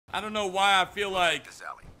I don't know why I feel like this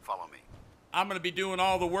alley. Follow me. I'm gonna be doing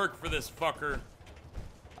all the work for this fucker.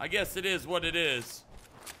 I guess it is what it is.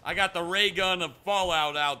 I got the ray gun of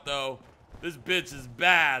Fallout out though. This bitch is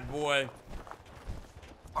bad, boy.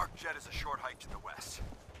 Arcjet is a short hike to the west.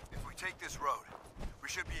 If we take this road, we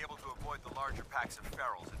should be able to avoid the larger packs of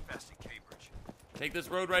ferals infesting Cambridge. Take this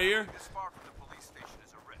road right here? This far from the police station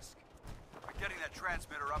is a risk. But getting that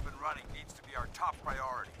transmitter up and running needs to be our top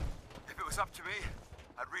priority. If it was up to me,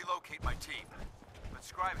 I'd relocate my team. But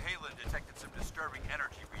Scribe Halen detected some disturbing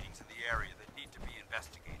energy readings in the area that need to be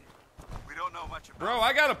investigated. We don't know much about Bro,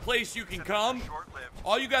 I got a place you can come.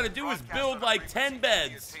 All you gotta do is build like 10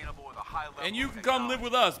 beds. And you can come live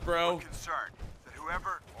with us, bro.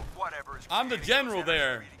 I'm the general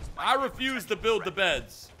there. I refuse to build the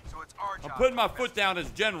beds. I'm putting my foot down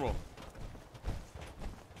as general.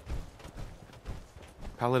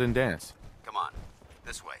 Paladin dance. Come on,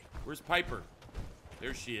 this way. Where's Piper?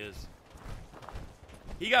 There she is.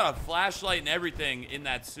 He got a flashlight and everything in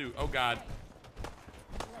that suit. Oh, God.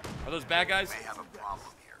 Are those bad guys? May have a problem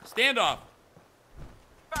here. Standoff.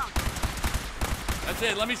 That's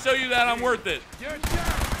it. Let me show you that I'm worth it.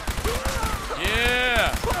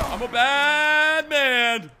 Yeah. I'm a bad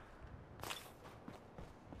man.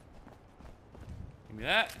 Give me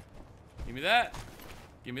that. Give me that.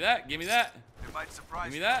 Give me that. Give me that.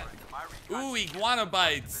 Give me that. Ooh, iguana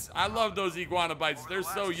bites. I love those iguana bites. They're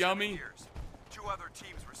so yummy. 2 other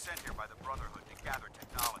teams were sent here by the Brotherhood to gather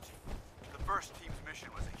technology. The first team's mission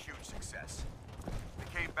was a huge success.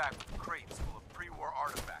 They came back with crates full of pre-war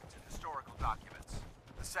artifacts and historical documents.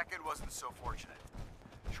 The second wasn't so fortunate.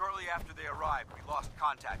 Shortly after they arrived, we lost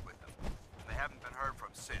contact with them. And they haven't been heard from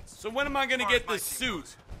since. So when am I gonna get this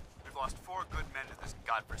suit? We've lost 4 good men to this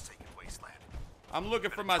godforsaken wasteland. I'm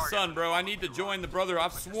looking for my son, bro. I need to join the brother.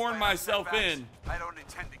 I've sworn myself in. I don't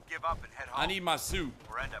intend to give up and head home. I need my suit.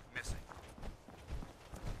 Or end up missing.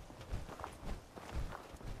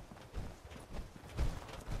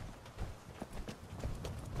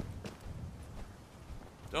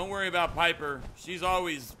 Don't worry about Piper. She's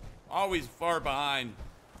always far behind.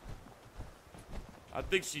 I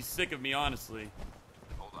think she's sick of me, honestly.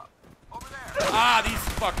 Hold up. Over there. Ah, these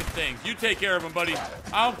fucking things. You take care of them, buddy.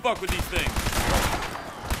 I don't fuck with these things.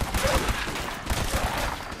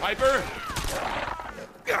 Piper.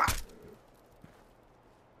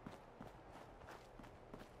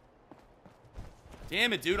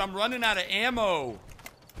 Damn it, dude. I'm running out of ammo.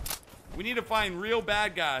 We need to find real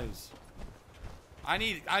bad guys. I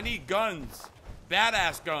need guns.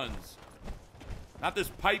 Badass guns. Not this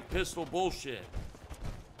pipe pistol bullshit.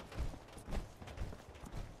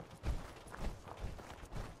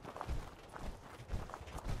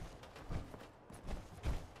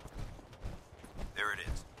 There it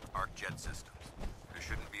is. Arcjet systems. There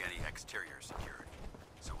shouldn't be any exterior security.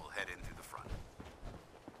 So we'll head in through the front.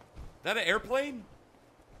 That an airplane?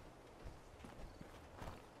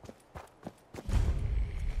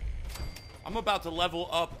 I'm about to level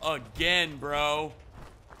up again, bro.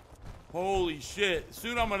 Holy shit.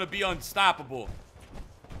 Soon I'm gonna be unstoppable.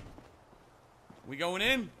 We going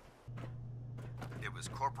in? It was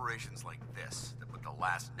corporations like this that put the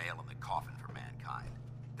last nail in the coffin for mankind.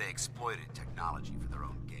 They exploited technology for their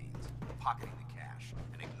own gains, pocketing the cash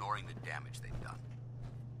and ignoring the damage they've done.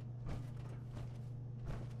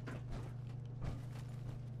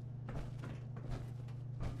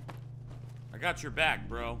 I got your back,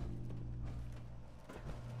 bro.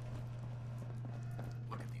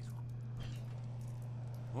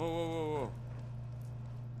 Whoa, whoa, whoa, whoa.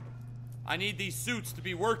 I need these suits to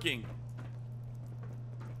be working.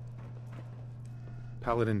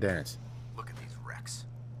 Paladin dance. Look at these wrecks.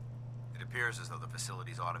 It appears as though the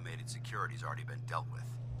facility's automated security's already been dealt with.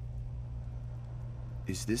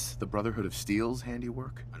 Is this the Brotherhood of Steel's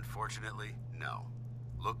handiwork? Unfortunately, no.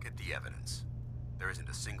 Look at the evidence. There isn't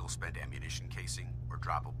a single spent ammunition casing or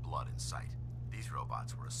drop of blood in sight. These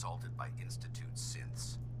robots were assaulted by Institute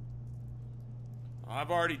synths.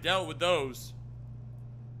 I've already dealt with those.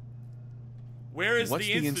 Where is What's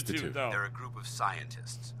the Institute, though? They're a group of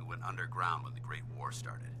scientists who went underground when the Great War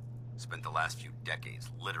started. Spent the last few decades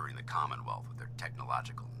littering the Commonwealth with their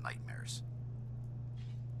technological nightmares.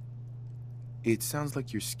 It sounds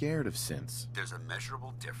like you're scared of synths. There's a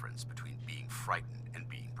measurable difference between being frightened and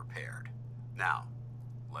being prepared. Now,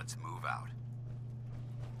 let's move out.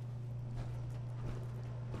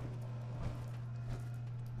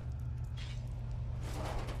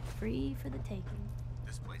 Free for the taking.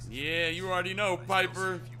 This place is Yeah, you already know,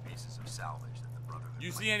 Piper. a few pieces of salvage that the Brotherhood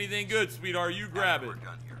You see might anything use. good, sweetheart, you grab After it. we're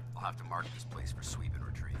done here, I'll have to mark this place for sweep and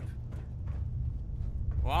retrieve.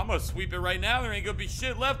 Well, I'm gonna sweep it right now. There ain't gonna be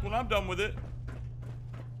shit left when I'm done with it.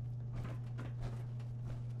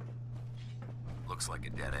 Looks like a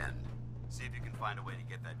dead end. See if you can find a way to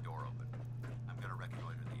get that door open. I'm gonna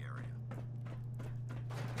reconnoiter the area.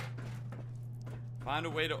 Find a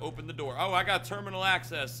way to open the door. Oh, I got terminal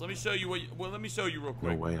access. Let me show you what. Well, let me show you real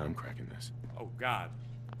quick. No way I'm cracking this. Oh God.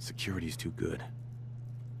 Security's too good.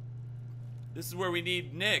 This is where we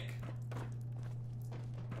need Nick.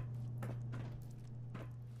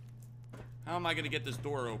 How am I gonna get this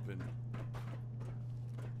door open?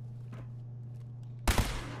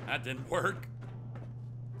 That didn't work.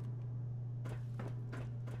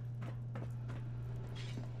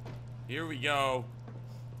 Here we go.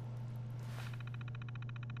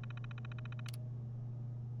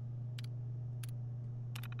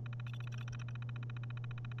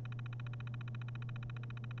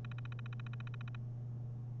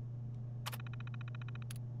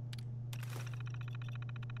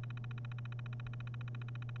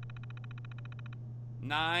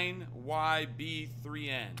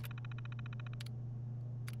 YB3N.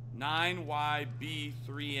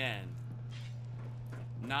 9YB3N.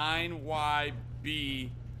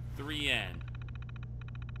 9YB3N.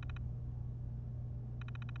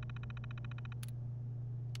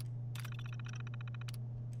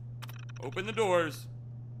 Open the doors.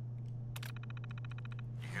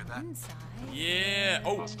 You hear that? Inside. Yeah.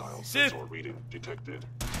 Oh, Hostile Sith. sensor reading detected.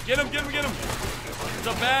 Get him, get him, get him. It's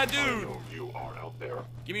a bad I dude. know you are out there.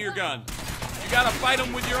 Give me your gun. You gotta fight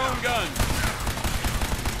him with your own gun.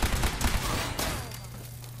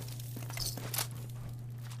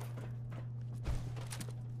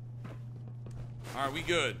 Alright, we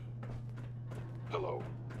good. Hello.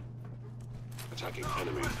 Attacking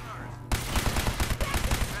enemy.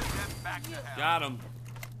 Got him.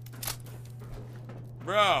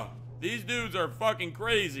 Bro, these dudes are fucking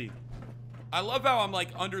crazy. I love how I'm like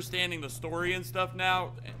understanding the story and stuff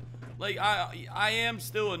now. Like I am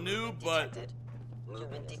still a noob, but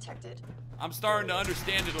Movement detected. I'm starting to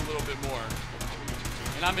understand it a little bit more.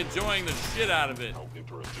 And I'm enjoying the shit out of it. How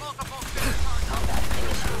interesting.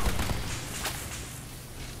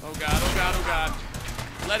 Oh god, oh god, oh god.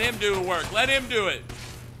 Let him do the work. Let him do it.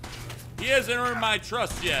 He hasn't earned my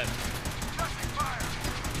trust yet.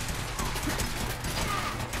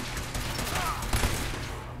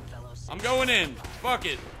 I'm going in. Fuck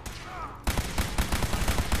it.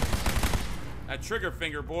 That trigger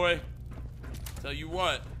finger, boy. Tell you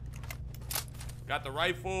what. Got the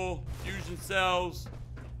rifle, fusion cells.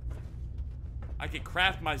 I could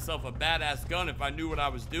craft myself a badass gun if I knew what I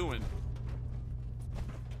was doing.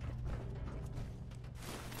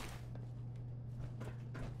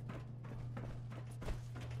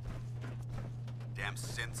 Damn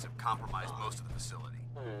synths have compromised most of the facility.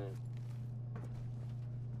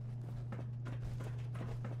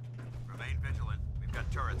 Remain vigilant. We've got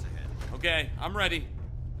turrets ahead. Okay, I'm ready.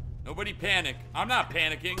 Nobody panic. I'm not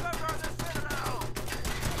panicking.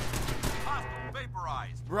 Hostile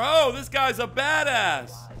vaporized. Bro, this guy's a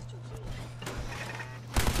badass.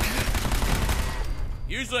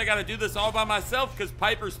 Usually I gotta do this all by myself because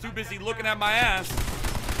Piper's too busy looking at my ass.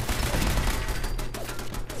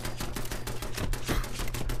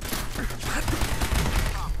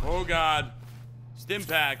 Oh god. Stim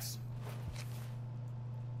packs.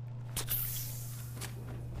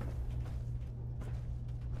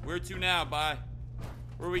 Where to now, bye?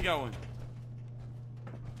 Where are we going?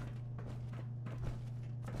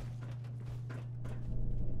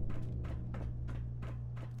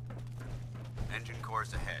 Engine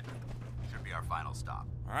course ahead. Should be our final stop.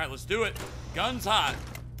 Alright, let's do it. Guns hot.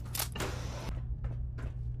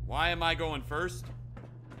 Why am I going first?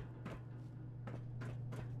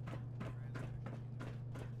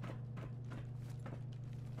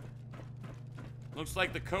 Looks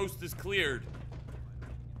like the coast is cleared.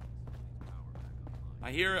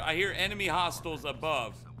 I hear enemy hostiles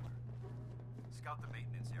above. Scout the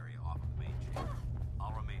maintenance area off of the main chain.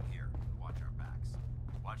 I'll remain here and watch our backs.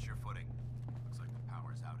 Watch your footing. Looks like the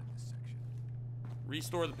power's out in this section.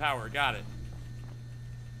 Restore the power. Got it.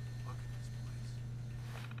 Look at this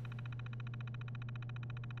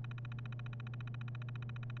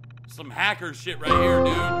place. Some hacker shit right here,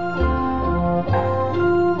 dude.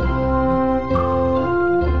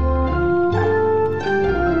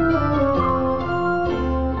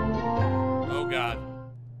 Oh god.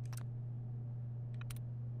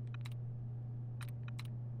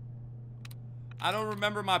 I don't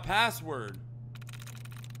remember my password.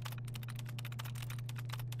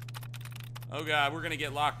 Oh god, we're gonna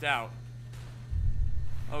get locked out.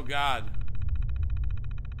 Oh god.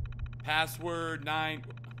 Password 9.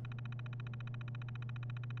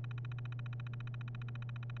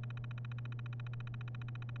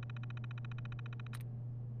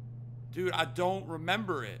 Dude, I don't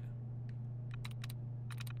remember it.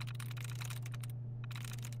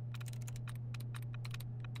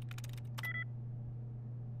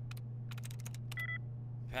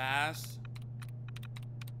 Pass.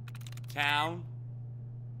 Town.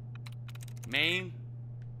 Main.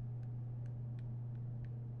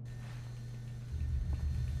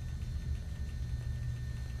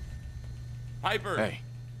 Piper. Hey,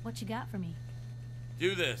 What you got for me?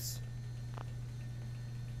 Do this.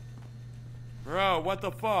 Bro, what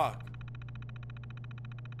the fuck?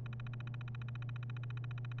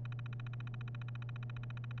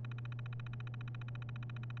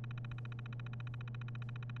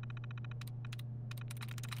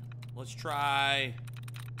 Let's try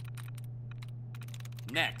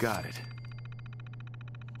next. got it.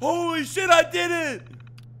 Holy shit, I did it!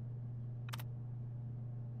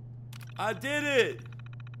 I did it!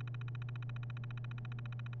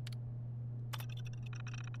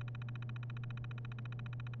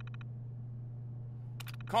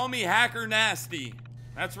 Call me Hacker Nasty.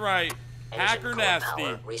 That's right. Hacker Engine core Nasty.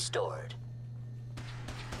 power restored.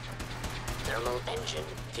 Thermal engine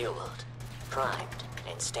fueled, primed,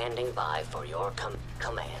 and standing by for your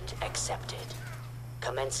command accepted.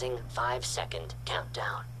 Commencing 5-second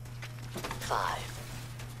countdown. 5.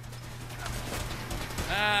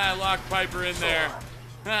 Ah, lock Piper in there.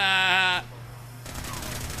 Ah.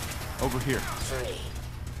 Over here. 3. I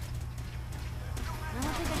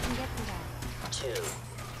don't think I can get through that. 2.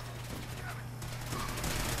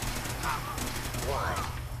 1.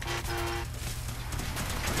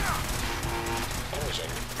 Engine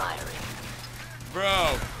firing.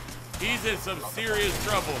 Bro, he's in some serious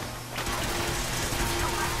trouble.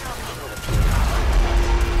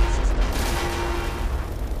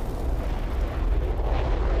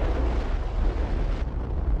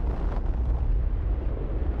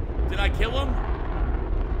 Did I kill him?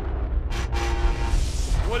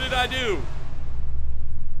 What did I do?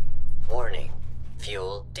 Warning.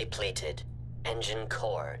 Fuel depleted. Engine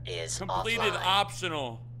core is Completed offline.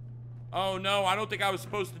 optional. Oh no, I don't think I was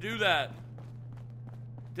supposed to do that.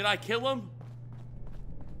 Did I kill him?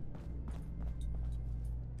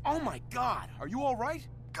 Oh my god, are you alright?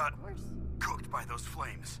 Got cooked by those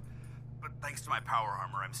flames. But thanks to my power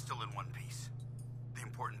armor, I'm still in one piece. The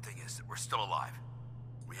important thing is that we're still alive.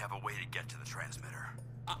 We have a way to get to the transmitter.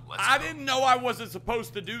 I didn't know I wasn't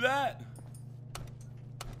supposed to do that.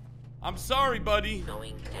 I'm sorry, buddy.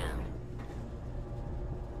 Going down.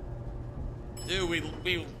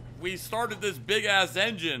 Dude, we started this big ass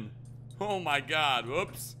engine. Oh my god,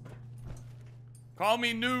 whoops. Call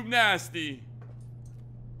me Noob Nasty.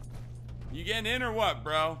 You getting in or what,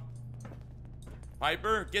 bro?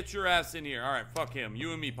 Piper, get your ass in here. Alright, fuck him.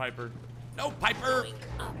 You and me, Piper. No, Piper! Going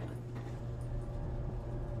up.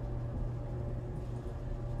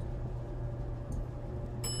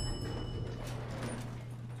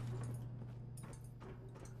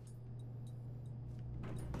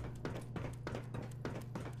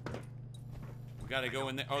 We gotta go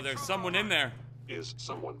in there. Oh, there's someone in there. Is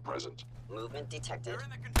someone present? Movement detected.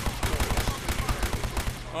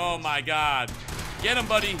 Oh my god. Get him,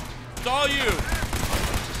 buddy. It's all you.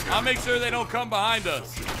 I'll make sure they don't come behind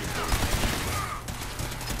us.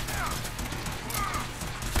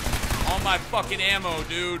 All my fucking ammo,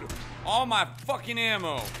 dude. All my fucking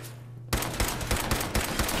ammo.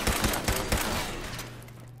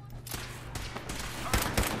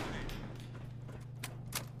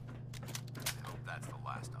 That's the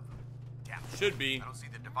last of them. Damn. Should be. I don't see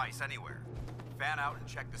the device anywhere. Fan out and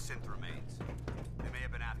check the synth remains. They may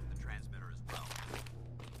have been after the transmitter as well.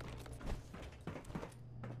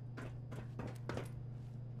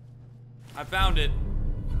 I found it.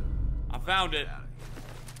 I found it. Get out of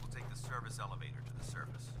here. We'll take the service elevator to the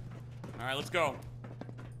surface. All right, let's go.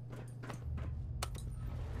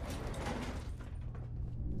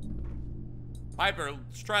 Piper,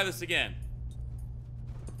 let's try this again.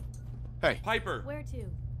 Hey, Piper, Where to?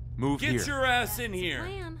 move get here. your ass in That's the here.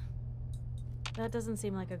 plan. That doesn't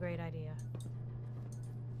seem like a great idea.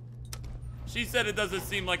 She said it doesn't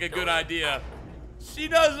seem like a good idea. She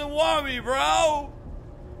doesn't want me, bro.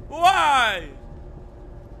 Why?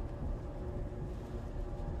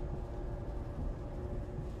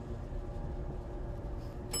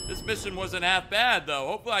 This mission wasn't half bad, though.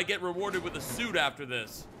 Hopefully I get rewarded with a suit after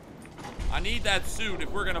this. I need that suit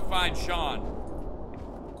if we're gonna find Sean.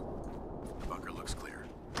 The bunker looks clear.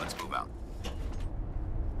 Let's move out.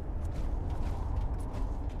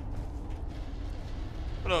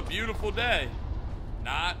 What a beautiful day.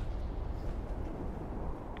 Not.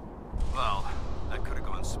 Well, that could have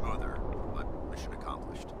gone smoother, but mission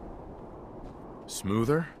accomplished.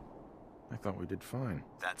 Smoother? I thought we did fine.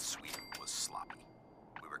 That sweep was sloppy.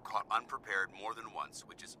 We were caught unprepared more than once,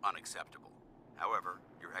 which is unacceptable. However,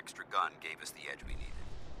 your extra gun gave us the edge we needed.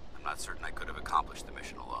 I'm not certain I could have accomplished the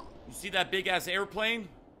mission alone. You see that big ass airplane?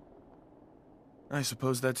 I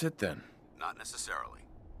suppose that's it then. Not necessarily.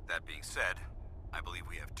 That being said, I believe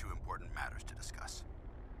we have two important matters to discuss.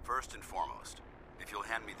 First and foremost, if you'll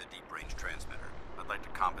hand me the deep-range transmitter, I'd like to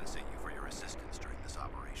compensate you for your assistance during this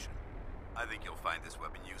operation. I think you'll find this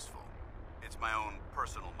weapon useful. It's my own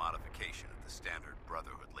personal modification of the standard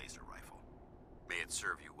Brotherhood laser rifle. May it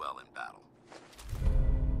serve you well in battle.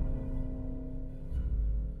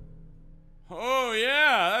 Oh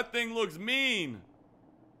yeah, that thing looks mean.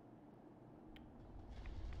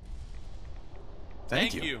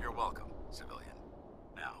 Thank you. You're welcome, civilian.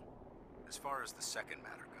 Now, as far as the second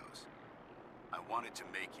matter goes, I wanted to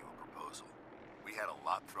make you a proposal. We had a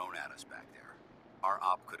lot thrown at us back there. Our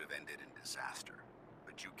op could have ended in disaster,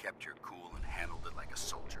 but you kept your cool and handled it like a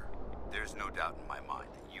soldier. There's no doubt in my mind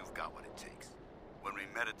that you've got what it takes. When we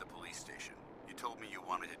met at the police station, you told me you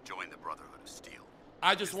wanted to join the Brotherhood of Steel.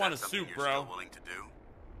 I just want a Is that something suit, you're bro. still willing to do?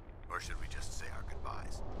 Or should we just say our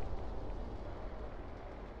goodbyes?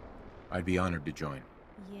 I'd be honored to join.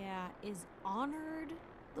 Yeah, is honored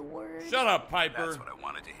the word? Shut up, Piper. That's what I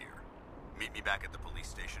wanted to hear. Meet me back at the police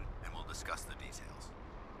station, and we'll discuss the details.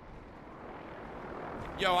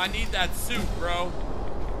 Yo, I need that suit, bro.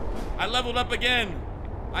 I leveled up again.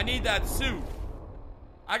 I need that suit.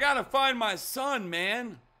 I gotta find my son,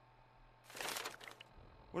 man.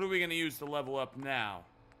 What are we gonna use to level up now?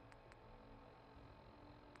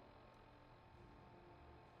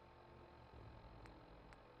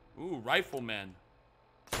 Ooh, rifleman.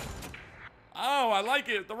 Oh, I like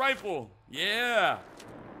it. The rifle. Yeah.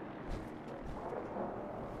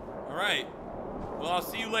 All right. Well, I'll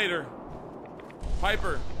see you later.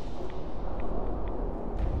 Piper.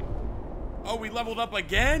 Oh, we leveled up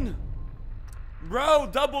again? Bro,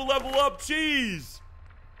 double level up cheese.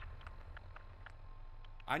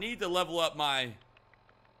 I need to level up my...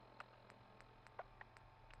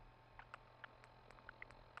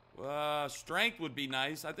 strength would be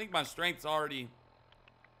nice. I think my strength's already...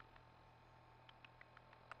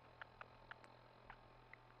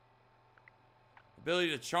 Ability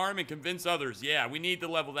to charm and convince others. Yeah, we need to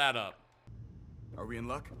level that up. Are we in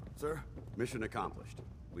luck, sir? Mission accomplished.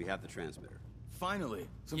 We have the transmitter. Finally,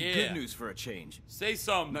 some Yeah. good news for a change. Say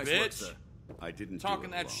something, Nice bitch. work, sir. I didn't Talking do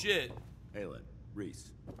it that alone. shit. Aylin,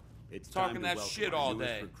 Reese, it's Talking time to that welcome shit our all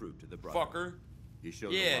newest day. recruit to the Brotherhood. Fucker. He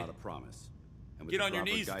shows Yeah. a lot of promise. And with Get the on your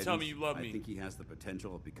proper knees and tell me guidance, you love me. I think he has the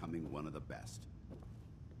potential of becoming one of the best.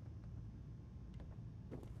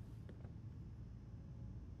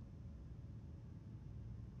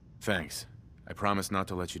 Thanks. I promise not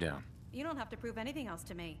to let you down. You don't have to prove anything else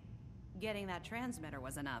to me. Getting that transmitter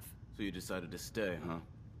was enough. So you decided to stay, huh?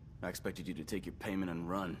 I expected you to take your payment and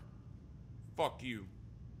run. Fuck you.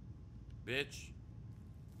 Bitch.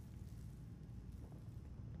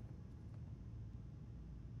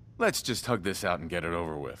 Let's just hug this out and get it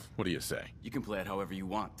over with. What do you say? You can play it however you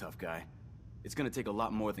want, tough guy. It's gonna take a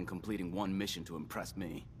lot more than completing one mission to impress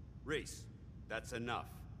me. Reese, that's enough.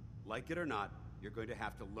 Like it or not, you're going to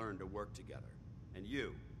have to learn to work together. And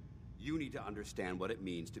you need to understand what it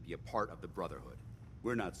means to be a part of the Brotherhood.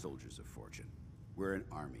 We're not soldiers of fortune. We're an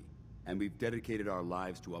army, and we've dedicated our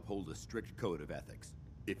lives to uphold a strict code of ethics.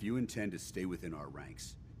 If you intend to stay within our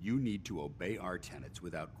ranks, you need to obey our tenets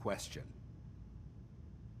without question.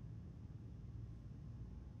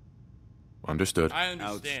 Understood. I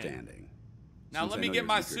understand. Outstanding. Now Since let I me know get you're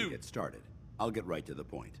my eager to suit. get started, I'll get right to the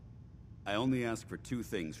point. I only ask for two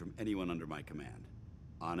things from anyone under my command: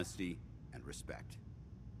 honesty and respect.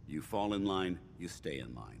 You fall in line, you stay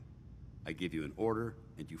in line. I give you an order,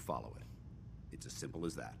 and you follow it. It's as simple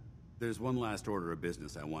as that. There's one last order of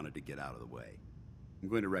business I wanted to get out of the way. I'm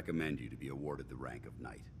going to recommend you to be awarded the rank of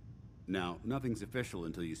Knight. Now, nothing's official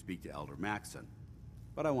until you speak to Elder Maxson,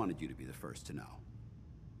 but I wanted you to be the first to know.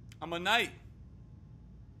 I'm a knight.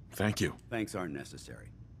 Thank you. Thanks aren't necessary.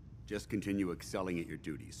 Just continue excelling at your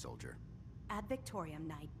duties, soldier. Ad Victoriam,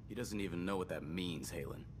 Knight. He doesn't even know what that means,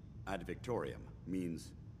 Halen. Ad Victoriam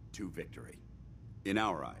means to victory. In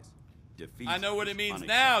our eyes, defeat I know what is it means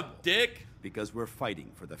now, unacceptable, dick. because we're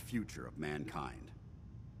fighting for the future of mankind.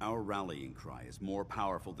 Our rallying cry is more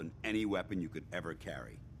powerful than any weapon you could ever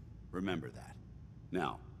carry. Remember that.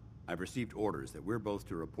 Now, I've received orders that we're both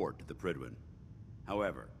to report to the Pridwin.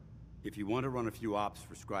 However, if you want to run a few ops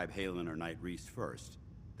for Scribe Halen or Knight Reese first,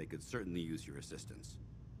 they could certainly use your assistance.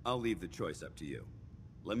 I'll leave the choice up to you.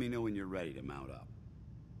 Let me know when you're ready to mount up.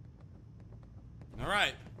 All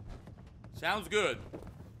right. Sounds good.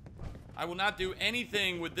 I will not do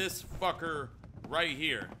anything with this fucker right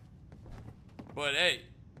here. But hey,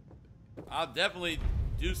 I'll definitely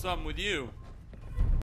do something with you.